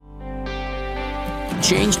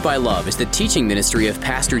Changed by Love is the teaching ministry of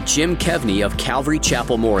Pastor Jim Kevney of Calvary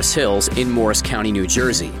Chapel, Morris Hills in Morris County, New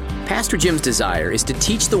Jersey. Pastor Jim's desire is to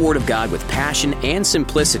teach the Word of God with passion and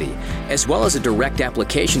simplicity, as well as a direct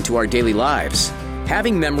application to our daily lives.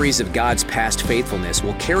 Having memories of God's past faithfulness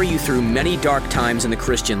will carry you through many dark times in the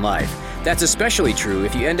Christian life. That's especially true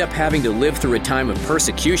if you end up having to live through a time of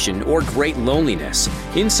persecution or great loneliness.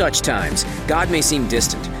 In such times, God may seem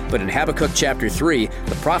distant, but in Habakkuk chapter 3,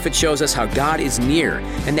 the prophet shows us how God is near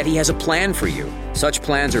and that He has a plan for you. Such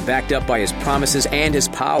plans are backed up by His promises and His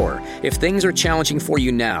power. If things are challenging for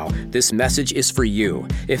you now, this message is for you.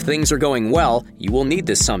 If things are going well, you will need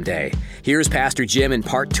this someday. Here's Pastor Jim in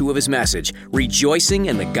part 2 of his message, Rejoicing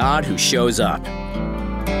in the God Who Shows Up.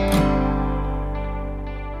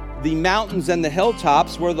 The mountains and the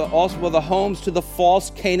hilltops were also the homes to the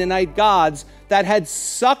false Canaanite gods that had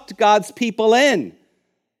sucked God's people in.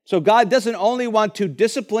 So God doesn't only want to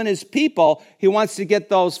discipline His people, He wants to get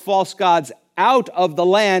those false gods out of the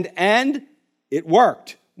land, and it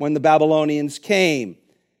worked when the Babylonians came.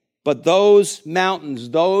 But those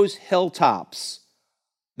mountains, those hilltops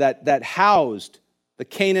that housed the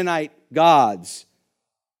Canaanite gods,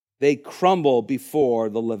 they crumble before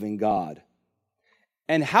the living God.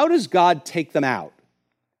 And how does God take them out?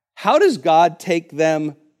 How does God take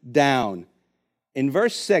them down? In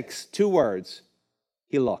verse 6, 2 words,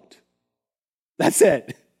 He looked. That's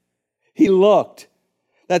it. He looked.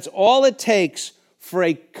 That's all it takes for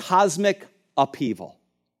a cosmic upheaval.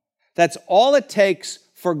 That's all it takes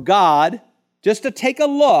for God just to take a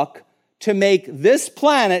look to make this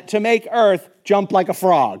planet, to make Earth jump like a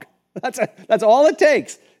frog. That's all it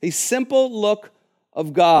takes. A simple look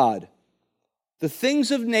of God. The things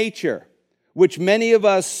of nature, which many of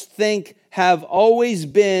us think have always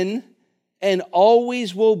been and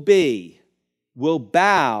always will be, will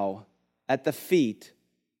bow at the feet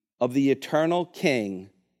of the eternal King,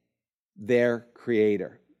 their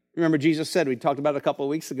Creator. Remember, Jesus said, we talked about it a couple of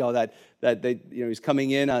weeks ago, that He's coming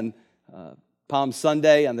in on Palm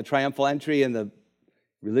Sunday on the triumphal entry, and the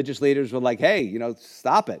religious leaders were like, hey,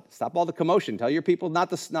 stop it. Stop all the commotion. Tell your people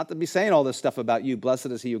not to be saying all this stuff about you. Blessed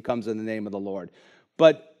is he who comes in the name of the Lord.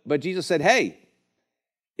 But Jesus said, hey,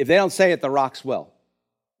 if they don't say it, the rocks will.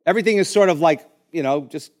 Everything is sort of like,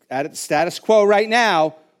 just at its status quo right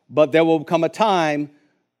now, but there will come a time,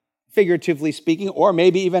 figuratively speaking, or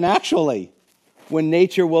maybe even actually, when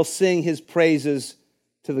nature will sing His praises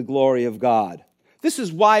to the glory of God. This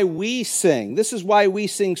is why we sing. This is why we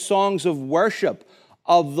sing songs of worship,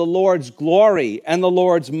 of the Lord's glory and the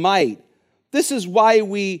Lord's might. This is why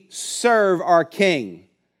we serve our King.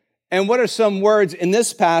 And what are some words in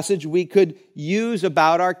this passage we could use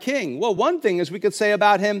about our King? Well, one thing is we could say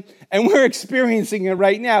about Him, and we're experiencing it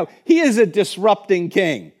right now, He is a disrupting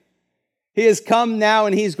King. He has come now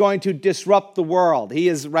and He's going to disrupt the world. He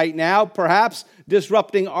is right now perhaps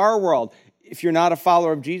disrupting our world. If you're not a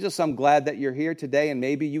follower of Jesus, I'm glad that you're here today, and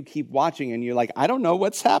maybe you keep watching and you're like, I don't know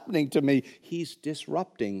what's happening to me. He's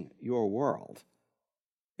disrupting your world.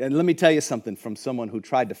 And let me tell you something from someone who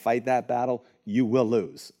tried to fight that battle, you will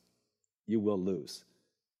lose. You will lose.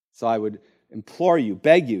 So I would implore you,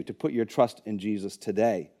 beg you to put your trust in Jesus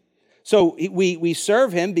today. So we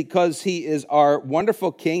serve Him because He is our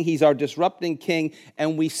wonderful King. He's our disrupting King,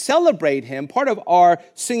 and we celebrate Him. Part of our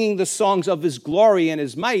singing the songs of His glory and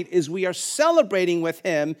His might is we are celebrating with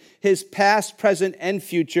Him His past, present, and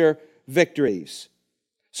future victories.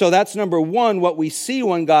 So that's number one, what we see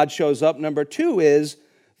when God shows up. Number two is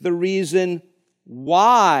the reason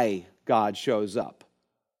why God shows up.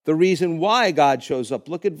 The reason why God shows up.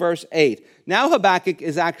 Look at verse 8. Now Habakkuk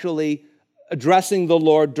is actually addressing the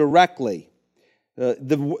Lord directly,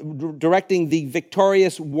 directing the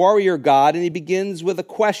victorious warrior God, and he begins with a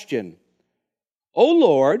question. O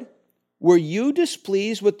Lord, were you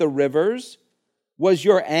displeased with the rivers? Was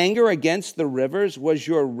your anger against the rivers? Was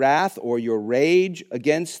your wrath or your rage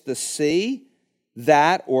against the sea?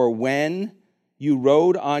 That or when you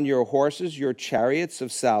rode on your horses, your chariots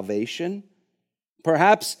of salvation?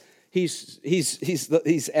 Perhaps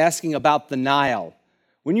he's asking about the Nile.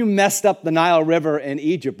 When you messed up the Nile River in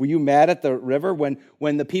Egypt, were you mad at the river?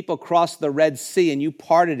 When the people crossed the Red Sea and you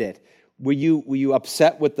parted it, were you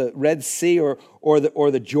upset with the Red Sea or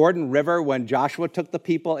the Jordan River when Joshua took the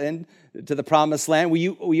people in to the Promised Land? Were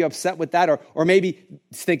you upset with that? Or maybe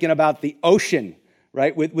thinking about the ocean,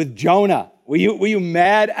 right? With Jonah, were you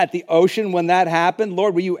mad at the ocean when that happened?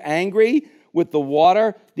 Lord, were you angry with the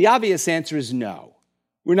water? The obvious answer is no.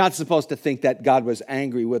 We're not supposed to think that God was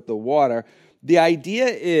angry with the water. The idea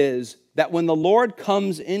is that when the Lord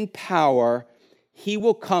comes in power, He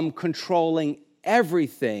will come controlling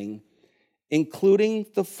everything, including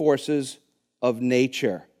the forces of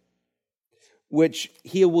nature, which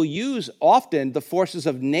he will use often the forces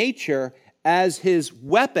of nature as his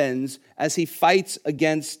weapons as he fights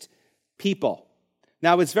against people.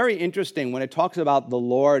 Now, it's very interesting when it talks about the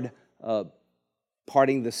Lord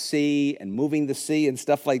parting the sea and moving the sea and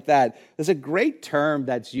stuff like that. There's a great term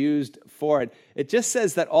that's used for it. It just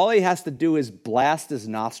says that all he has to do is blast his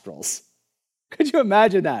nostrils. Could you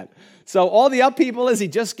imagine that? So all the upheaval is he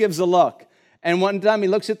just gives a look. And one time he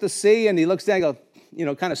looks at the sea and he looks down and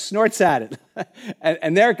goes, kind of snorts at it.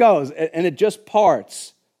 and there it goes. And it just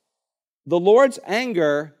parts. The Lord's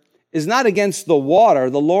anger is not against the water.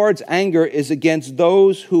 The Lord's anger is against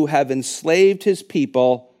those who have enslaved his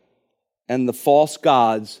people and the false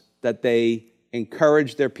gods that they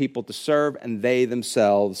encouraged their people to serve and they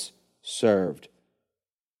themselves served.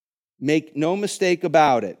 Make no mistake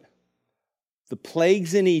about it. The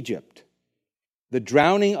plagues in Egypt, the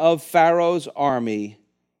drowning of Pharaoh's army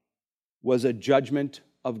was a judgment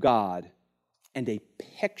of God and a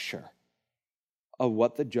picture of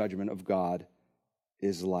what the judgment of God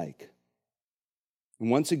is like. And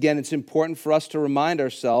once again, it's important for us to remind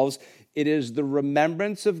ourselves it is the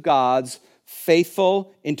remembrance of God's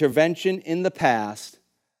faithful intervention in the past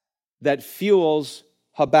that fuels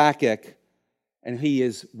Habakkuk, and he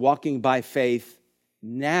is walking by faith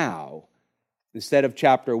now instead of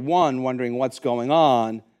chapter 1 wondering what's going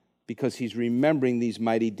on because he's remembering these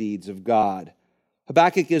mighty deeds of God.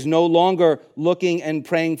 Habakkuk is no longer looking and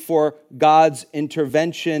praying for God's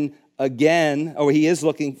intervention again, or he is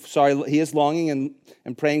longing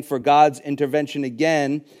and praying for God's intervention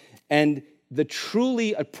again. And the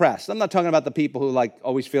truly oppressed, I'm not talking about the people who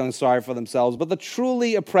always feeling sorry for themselves, but the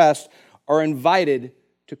truly oppressed are invited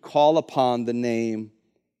to call upon the name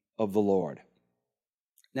of the Lord.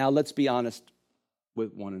 Now let's be honest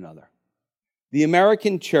with one another. The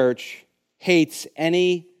American church hates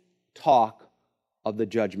any talk of the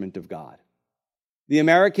judgment of God. The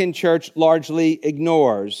American church largely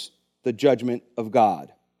ignores the judgment of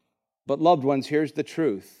God. But loved ones, here's the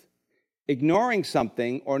truth. Ignoring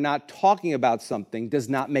something or not talking about something does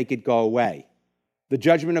not make it go away. The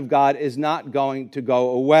judgment of God is not going to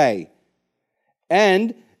go away.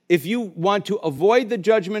 And if you want to avoid the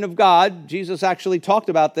judgment of God, Jesus actually talked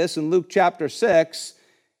about this in Luke chapter 6,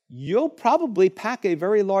 you'll probably pack a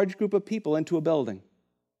very large group of people into a building.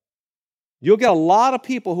 You'll get a lot of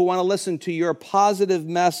people who want to listen to your positive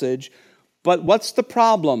message, but what's the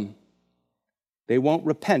problem? They won't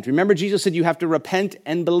repent. Remember, Jesus said you have to repent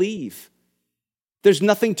and believe. There's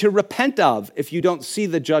nothing to repent of if you don't see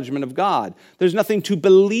the judgment of God. There's nothing to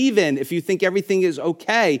believe in if you think everything is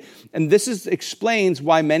okay. And this explains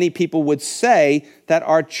why many people would say that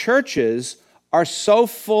our churches are so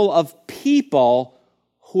full of people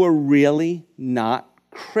who are really not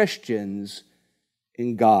Christians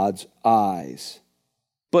in God's eyes.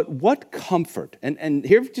 But what comfort, and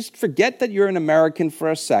here just forget that you're an American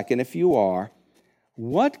for a second if you are,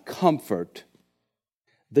 what comfort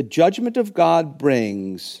the judgment of God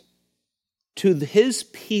brings to his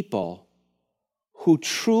people who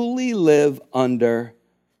truly live under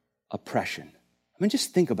oppression. I mean,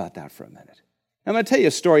 just think about that for a minute. I'm going to tell you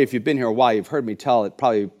a story. If you've been here a while, you've heard me tell it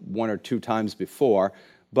probably one or two times before,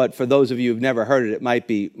 but for those of you who've never heard it, it might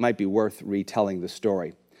be worth retelling the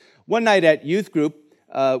story. One night at youth group,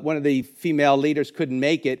 one of the female leaders couldn't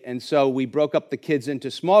make it, and so we broke up the kids into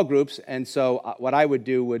small groups, and so what I would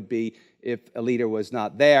do would be, if a leader was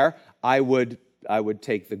not there, I would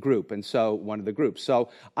take the group, and so one of the groups. So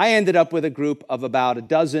I ended up with a group of about a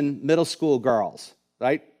dozen middle school girls,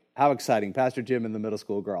 right? How exciting, Pastor Jim and the middle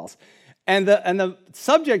school girls. And the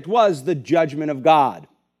subject was the judgment of God.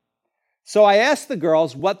 So I asked the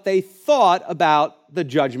girls what they thought about the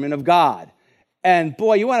judgment of God. And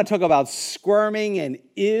boy, you want to talk about squirming and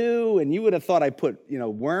ew, and you would have thought I put,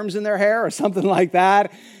 worms in their hair or something like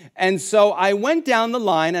that. And so I went down the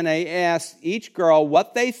line and I asked each girl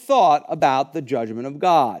what they thought about the judgment of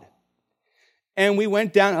God. And we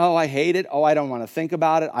went down, I hate it. I don't want to think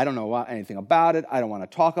about it. I don't know anything about it. I don't want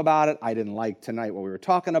to talk about it. I didn't like tonight what we were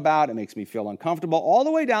talking about. It makes me feel uncomfortable. All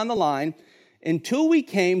the way down the line until we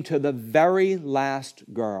came to the very last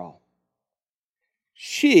girl.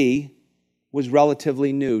 She was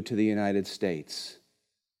relatively new to the United States.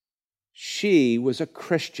 She was a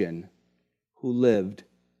Christian who lived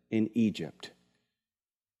in Egypt.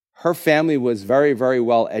 Her family was very, very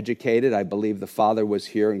well educated. I believe the father was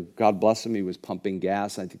here, and God bless him, he was pumping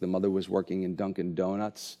gas. I think the mother was working in Dunkin'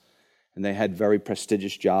 Donuts, and they had very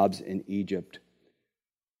prestigious jobs in Egypt.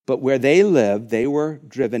 But where they lived, they were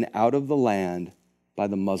driven out of the land by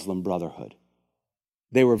the Muslim Brotherhood.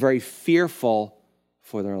 They were very fearful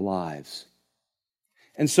for their lives.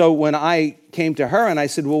 And so when I came to her and I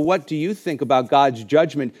said, well, what do you think about God's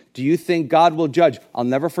judgment? Do you think God will judge? I'll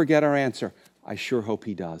never forget her answer. I sure hope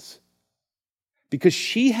he does. Because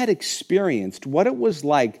she had experienced what it was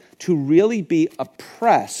like to really be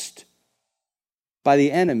oppressed by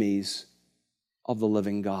the enemies of the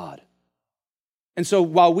living God. And so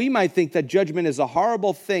while we might think that judgment is a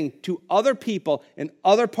horrible thing, to other people in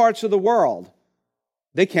other parts of the world,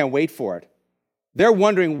 they can't wait for it. They're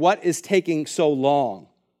wondering what is taking so long.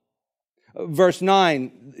 Verse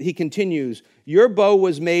 9, he continues, your bow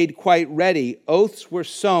was made quite ready. Oaths were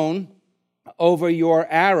sown over your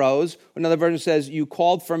arrows. Another version says, you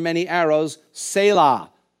called for many arrows.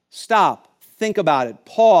 Selah. Stop. Think about it.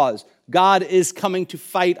 Pause. God is coming to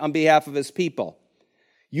fight on behalf of his people.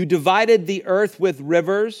 You divided the earth with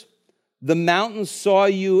rivers. The mountains saw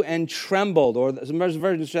you and trembled. Or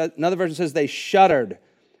another version says they shuddered.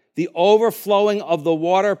 The overflowing of the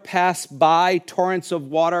water passed by. Torrents of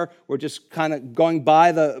water were just kind of going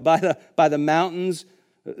by the mountains.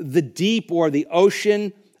 The deep or the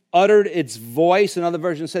ocean uttered its voice. Another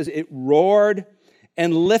version says it roared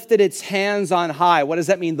and lifted its hands on high. What does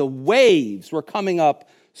that mean? The waves were coming up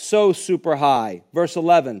so super high. Verse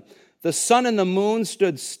 11, the sun and the moon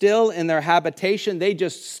stood still in their habitation. They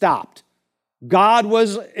just stopped. God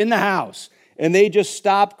was in the house, and they just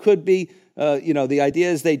stopped. Could be, the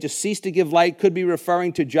idea is they just ceased to give light. Could be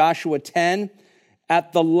referring to Joshua 10.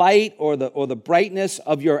 At the light or the brightness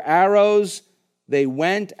of your arrows, they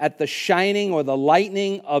went. At the shining or the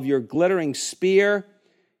lightning of your glittering spear,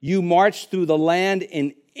 you marched through the land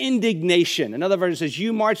in indignation. Another version says,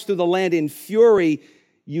 you marched through the land in fury.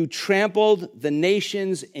 You trampled the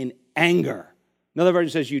nations in anger. Another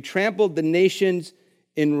version says, you trampled the nations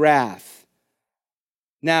in wrath.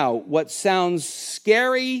 Now, what sounds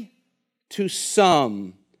scary to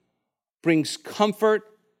some brings comfort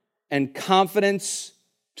and confidence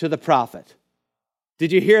to the prophet.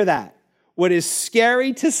 Did you hear that? What is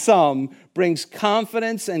scary to some brings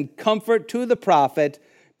confidence and comfort to the prophet,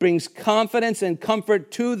 brings confidence and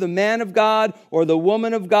comfort to the man of God or the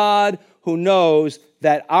woman of God who knows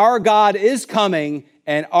that our God is coming,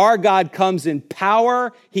 and our God comes in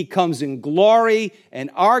power, he comes in glory, and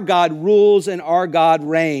our God rules and our God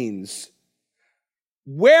reigns.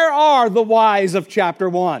 Where are the wise of chapter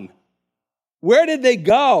 1? Where did they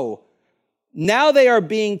go? Now they are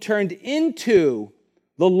being turned into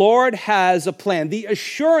the Lord has a plan. The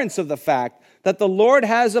assurance of the fact that the Lord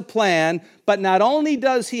has a plan, but not only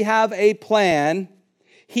does he have a plan,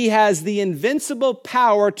 he has the invincible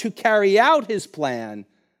power to carry out his plan,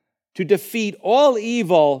 to defeat all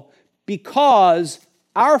evil, because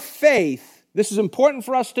our faith, this is important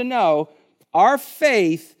for us to know, our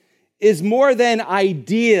faith is more than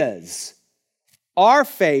ideas. Our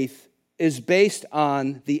faith is based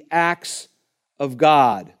on the acts of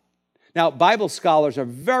God. Now, Bible scholars are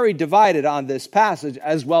very divided on this passage,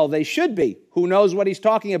 as well they should be. Who knows what he's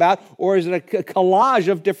talking about, or is it a collage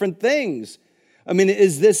of different things? I mean,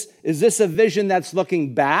 is this a vision that's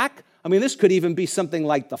looking back? I mean, this could even be something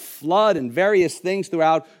like the flood and various things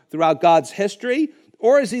throughout God's history.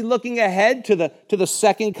 Or is he looking ahead to the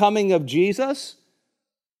second coming of Jesus?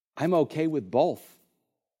 I'm okay with both.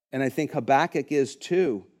 And I think Habakkuk is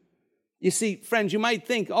too. You see, friends, you might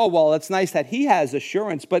think, oh, well, it's nice that he has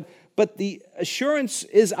assurance, but the assurance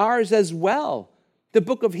is ours as well. The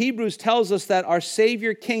book of Hebrews tells us that our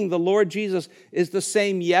Savior King, the Lord Jesus, is the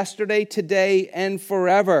same yesterday, today, and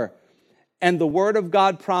forever. And the Word of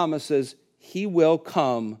God promises he will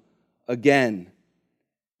come again.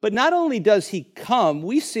 But not only does he come,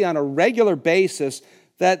 we see on a regular basis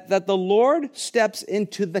that the Lord steps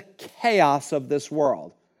into the chaos of this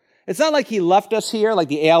world. It's not like he left us here, like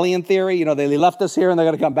the alien theory, they left us here and they're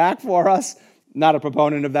going to come back for us. Not a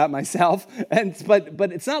proponent of that myself.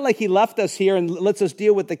 But it's not like he left us here and lets us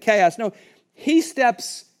deal with the chaos. No, he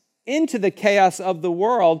steps into the chaos of the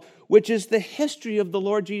world, which is the history of the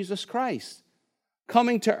Lord Jesus Christ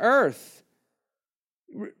coming to earth.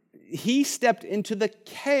 He stepped into the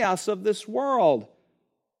chaos of this world.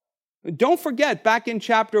 Don't forget, back in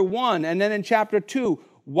chapter 1 and then in chapter 2,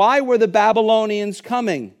 why were the Babylonians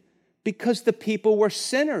coming? Because the people were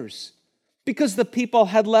sinners. Because the people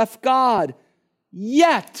had left God.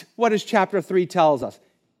 Yet, what does chapter 3 tells us?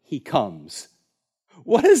 He comes.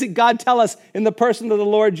 What does God tell us in the person of the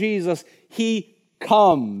Lord Jesus? He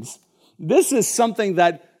comes. This is something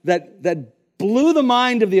that blew the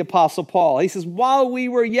mind of the Apostle Paul. He says, while we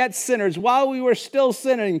were yet sinners, while we were still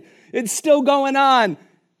sinning, it's still going on,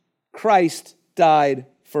 Christ died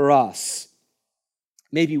for us.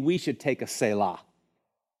 Maybe we should take a Selah.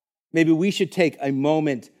 Maybe we should take a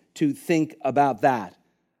moment to think about that.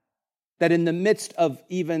 that in the midst of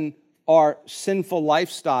even our sinful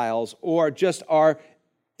lifestyles or just our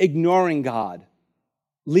ignoring God,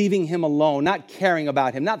 leaving him alone, not caring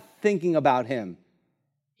about him, not thinking about him,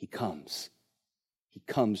 he comes. He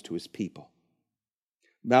comes to his people.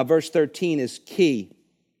 Now, verse 13 is key.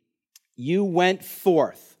 You went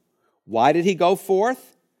forth. Why did he go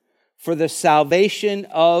forth? For the salvation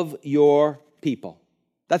of your people.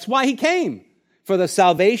 That's why he came. For the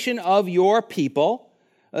salvation of your people.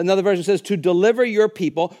 Another version says, to deliver your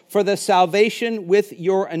people. For the salvation with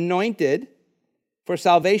your anointed. For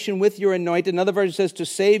salvation with your anointed. Another version says, to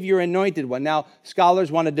save your anointed one. Now,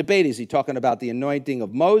 scholars want to debate. Is he talking about the anointing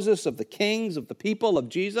of Moses, of the kings, of the people, of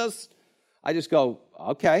Jesus? I just go,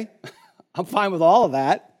 okay, I'm fine with all of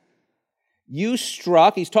that. You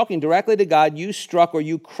struck, he's talking directly to God, you struck or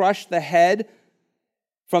you crushed the head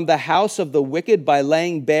from the house of the wicked by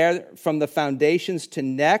laying bare from the foundations to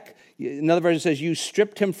neck. Another version says you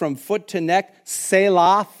stripped him from foot to neck.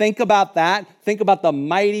 Selah, think about that. Think about the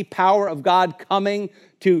mighty power of God coming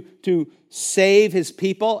to save his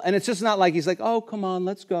people. And it's just not like he's like, oh, come on,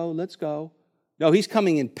 let's go. No, he's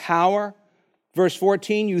coming in power. Verse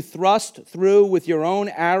 14, you thrust through with your own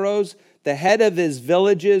arrows the head of his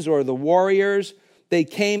villages or the warriors. They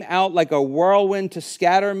came out like a whirlwind to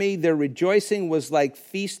scatter me. Their rejoicing was like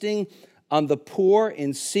feasting on the poor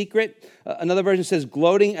in secret. Another version says,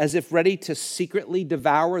 gloating as if ready to secretly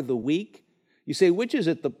devour the weak. You say, which is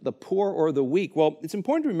it, the poor or the weak? Well, it's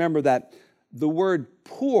important to remember that the word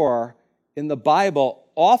poor in the Bible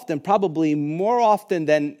often, probably more often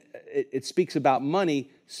than it speaks about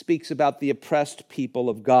money, speaks about the oppressed people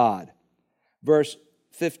of God. Verse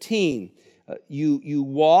 15, you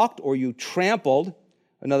walked or you trampled,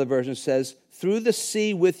 another version says, through the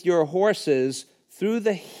sea with your horses, through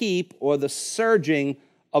the heap or the surging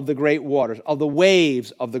of the great waters, of the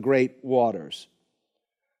waves of the great waters.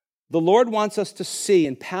 The Lord wants us to see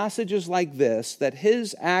in passages like this that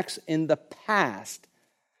his acts in the past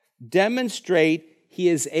demonstrate he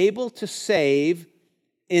is able to save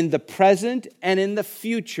in the present and in the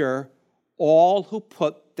future all who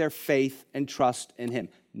put their faith and trust in him.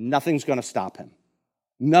 Nothing's going to stop him.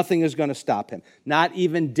 Nothing is going to stop him. Not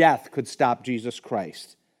even death could stop Jesus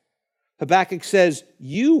Christ. Habakkuk says,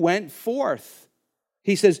 you went forth.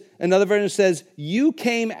 He says, another version says, you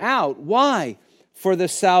came out. Why? For the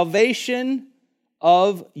salvation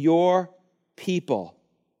of your people.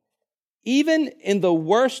 Even in the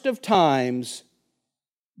worst of times,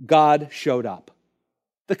 God showed up.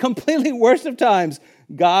 The completely worst of times,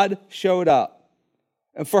 God showed up.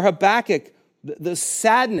 And for Habakkuk, the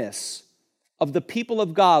sadness of the people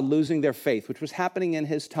of God losing their faith, which was happening in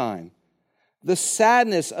his time, the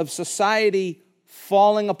sadness of society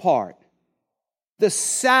falling apart, the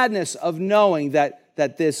sadness of knowing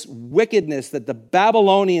that this wickedness, that the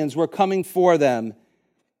Babylonians were coming for them,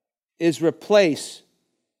 is replaced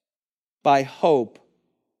by hope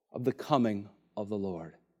of the coming of the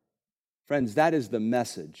Lord. Friends, that is the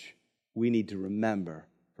message we need to remember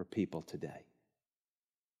for people today.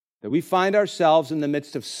 That we find ourselves in the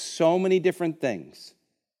midst of so many different things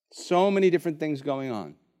going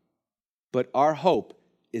on. But our hope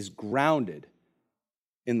is grounded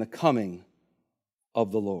in the coming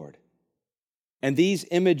of the Lord. And these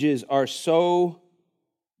images are so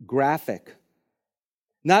graphic.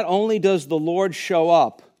 Not only does the Lord show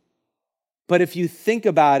up, but if you think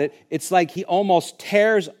about it, it's like he almost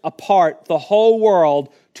tears apart the whole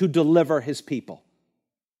world to deliver his people.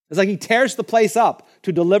 It's like he tears the place up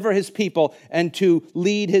to deliver his people and to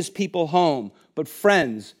lead his people home. But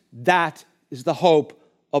friends, that is the hope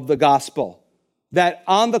of the gospel. That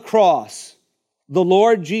on the cross, the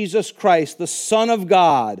Lord Jesus Christ, the Son of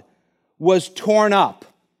God, was torn up.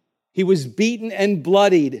 He was beaten and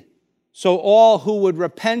bloodied. So all who would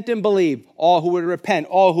repent and believe, all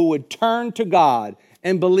who would turn to God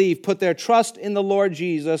and believe, put their trust in the Lord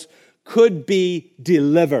Jesus, could be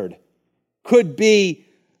delivered, could be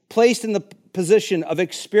placed in the position of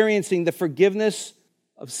experiencing the forgiveness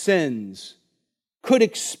of sins, could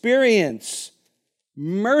experience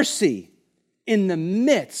mercy in the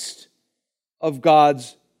midst of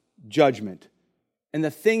God's judgment. And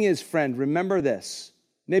the thing is, friend, remember this.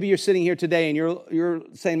 Maybe you're sitting here today and you're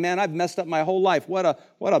saying, man, I've messed up my whole life. What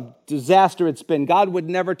a disaster it's been. God would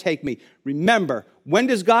never take me. Remember, when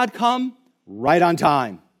does God come? Right on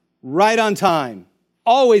time. Right on time.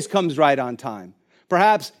 Always comes right on time.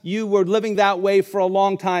 Perhaps you were living that way for a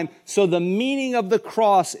long time, so the meaning of the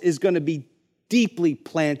cross is going to be deeply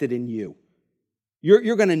planted in you.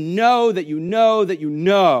 You're going to know that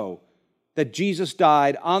Jesus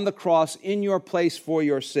died on the cross in your place for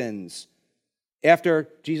your sins. After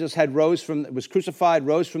Jesus was crucified,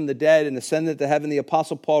 rose from the dead, and ascended to heaven, the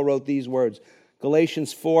Apostle Paul wrote these words,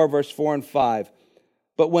 Galatians 4, verse 4 and 5.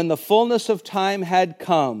 But when the fullness of time had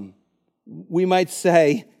come, we might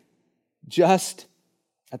say, just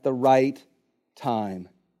at the right time,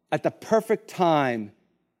 at the perfect time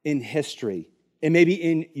in history, and maybe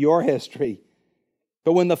in your history.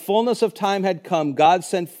 But when the fullness of time had come, God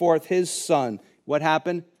sent forth his Son. What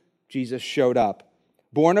happened? Jesus showed up.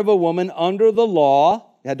 Born of a woman under the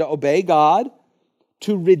law, you had to obey God,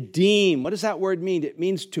 to redeem. What does that word mean? It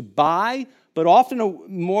means to buy, but often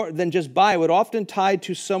more than just buy, it would often tied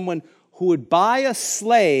to someone who would buy a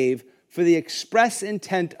slave for the express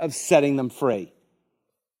intent of setting them free.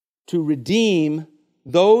 To redeem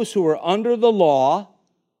those who are under the law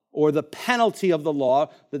or the penalty of the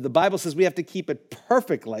law, that the Bible says we have to keep it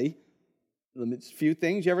perfectly. A few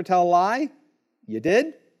things. You ever tell a lie? You did.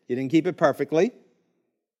 You didn't keep it perfectly.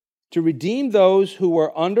 To redeem those who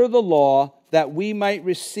were under the law, that we might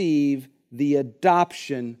receive the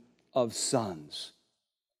adoption of sons.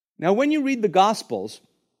 Now, when you read the Gospels,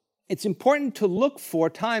 it's important to look for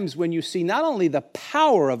times when you see not only the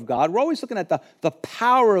power of God, we're always looking at the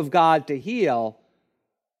power of God to heal,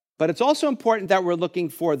 but it's also important that we're looking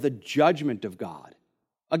for the judgment of God.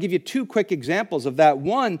 I'll give you two quick examples of that.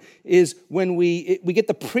 One is when we get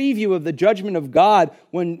the preview of the judgment of God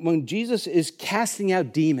when Jesus is casting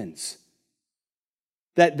out demons.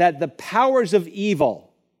 That the powers of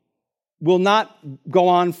evil will not go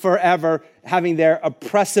on forever having their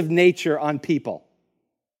oppressive nature on people,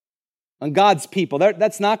 on God's people.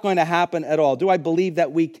 That's not going to happen at all. Do I believe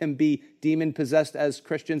that we can be demon-possessed as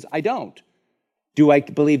Christians? I don't. Do I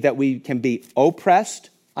believe that we can be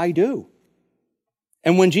oppressed? I do.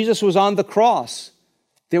 And when Jesus was on the cross,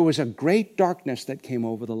 there was a great darkness that came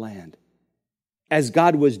over the land as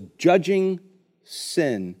God was judging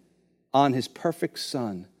sin on his perfect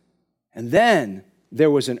Son. And then there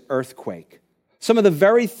was an earthquake. Some of the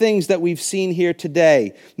very things that we've seen here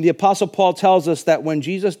today. The Apostle Paul tells us that when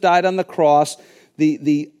Jesus died on the cross,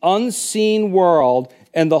 the unseen world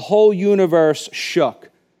and the whole universe shook.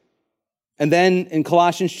 And then in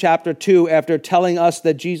Colossians chapter 2, after telling us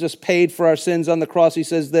that Jesus paid for our sins on the cross, he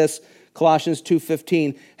says this, Colossians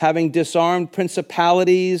 2:15, having disarmed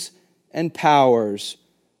principalities and powers,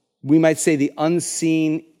 we might say the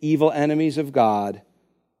unseen evil enemies of God,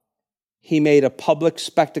 he made a public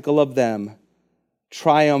spectacle of them,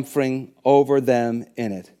 triumphing over them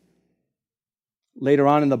in it. Later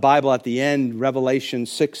on in the Bible, at the end, Revelation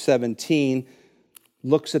 6:17,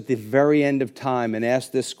 looks at the very end of time and asks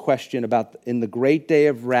this question about in the great day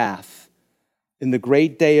of wrath, in the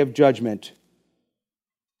great day of judgment,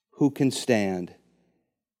 who can stand?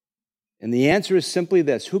 And the answer is simply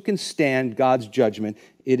this: who can stand God's judgment?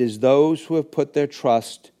 It is those who have put their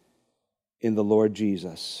trust in the Lord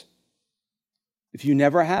Jesus. If you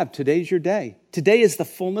never have, today's your day. Today is the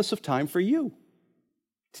fullness of time for you.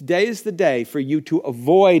 Today is the day for you to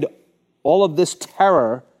avoid all of this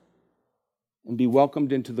terror and be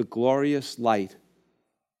welcomed into the glorious light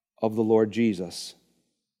of the Lord Jesus.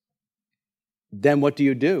 Then what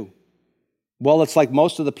do? Well, it's like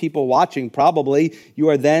most of the people watching probably. You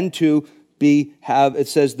are then to it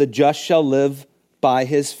says, the just shall live by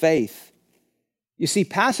his faith. You see,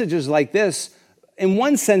 passages like this, in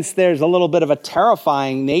one sense, there's a little bit of a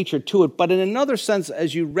terrifying nature to it, but in another sense,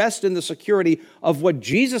 as you rest in the security of what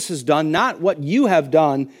Jesus has done, not what you have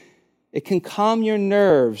done, it can calm your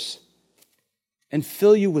nerves and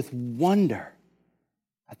fill you with wonder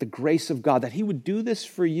at the grace of God, that he would do this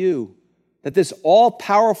for you, that this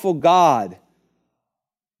all-powerful God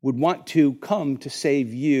would want to come to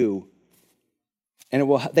save you. And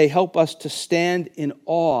they help us to stand in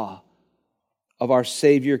awe of our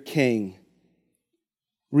Savior King.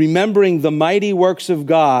 Remembering the mighty works of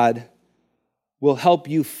God will help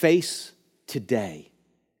you face today.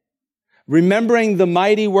 Remembering the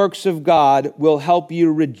mighty works of God will help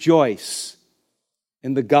you rejoice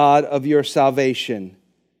in the God of your salvation.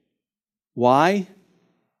 Why?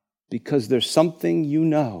 Because there's something you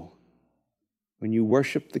know when you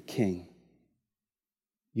worship the King.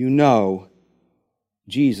 You know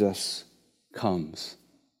Jesus comes.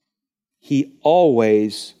 He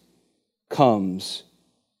always comes.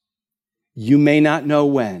 You may not know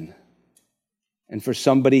when. And for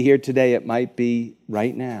somebody here today, it might be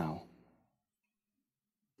right now.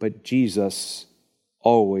 But Jesus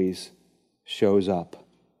always shows up.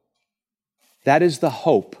 That is the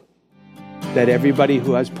hope that everybody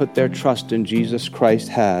who has put their trust in Jesus Christ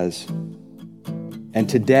has. And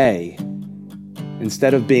today,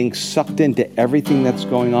 instead of being sucked into everything that's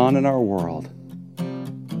going on in our world,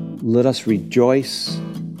 let us rejoice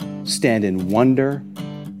stand in wonder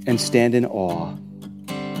and stand in awe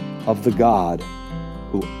of the God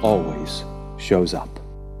who always shows up.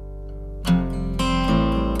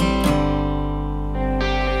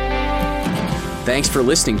 Thanks for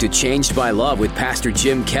listening to Changed by Love with Pastor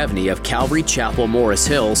Jim Kevney of Calvary Chapel, Morris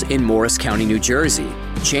Hills in Morris County, New Jersey.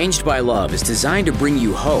 Changed by Love is designed to bring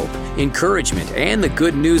you hope, encouragement, and the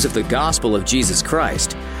good news of the gospel of Jesus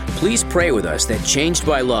Christ. Please pray with us that Changed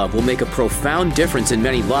by Love will make a profound difference in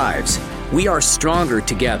many lives. We are stronger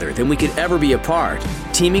together than we could ever be apart.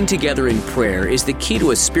 Teaming together in prayer is the key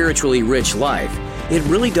to a spiritually rich life. It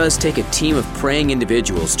really does take a team of praying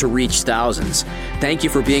individuals to reach thousands. Thank you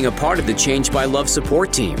for being a part of the Changed by Love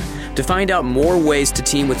support team. To find out more ways to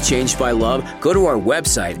team with Changed by Love, go to our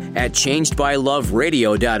website at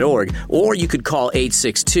changedbyloveradio.org, or you could call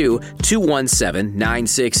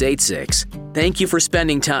 862-217-9686. Thank you for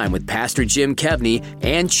spending time with Pastor Jim Kevney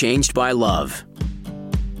and Changed by Love.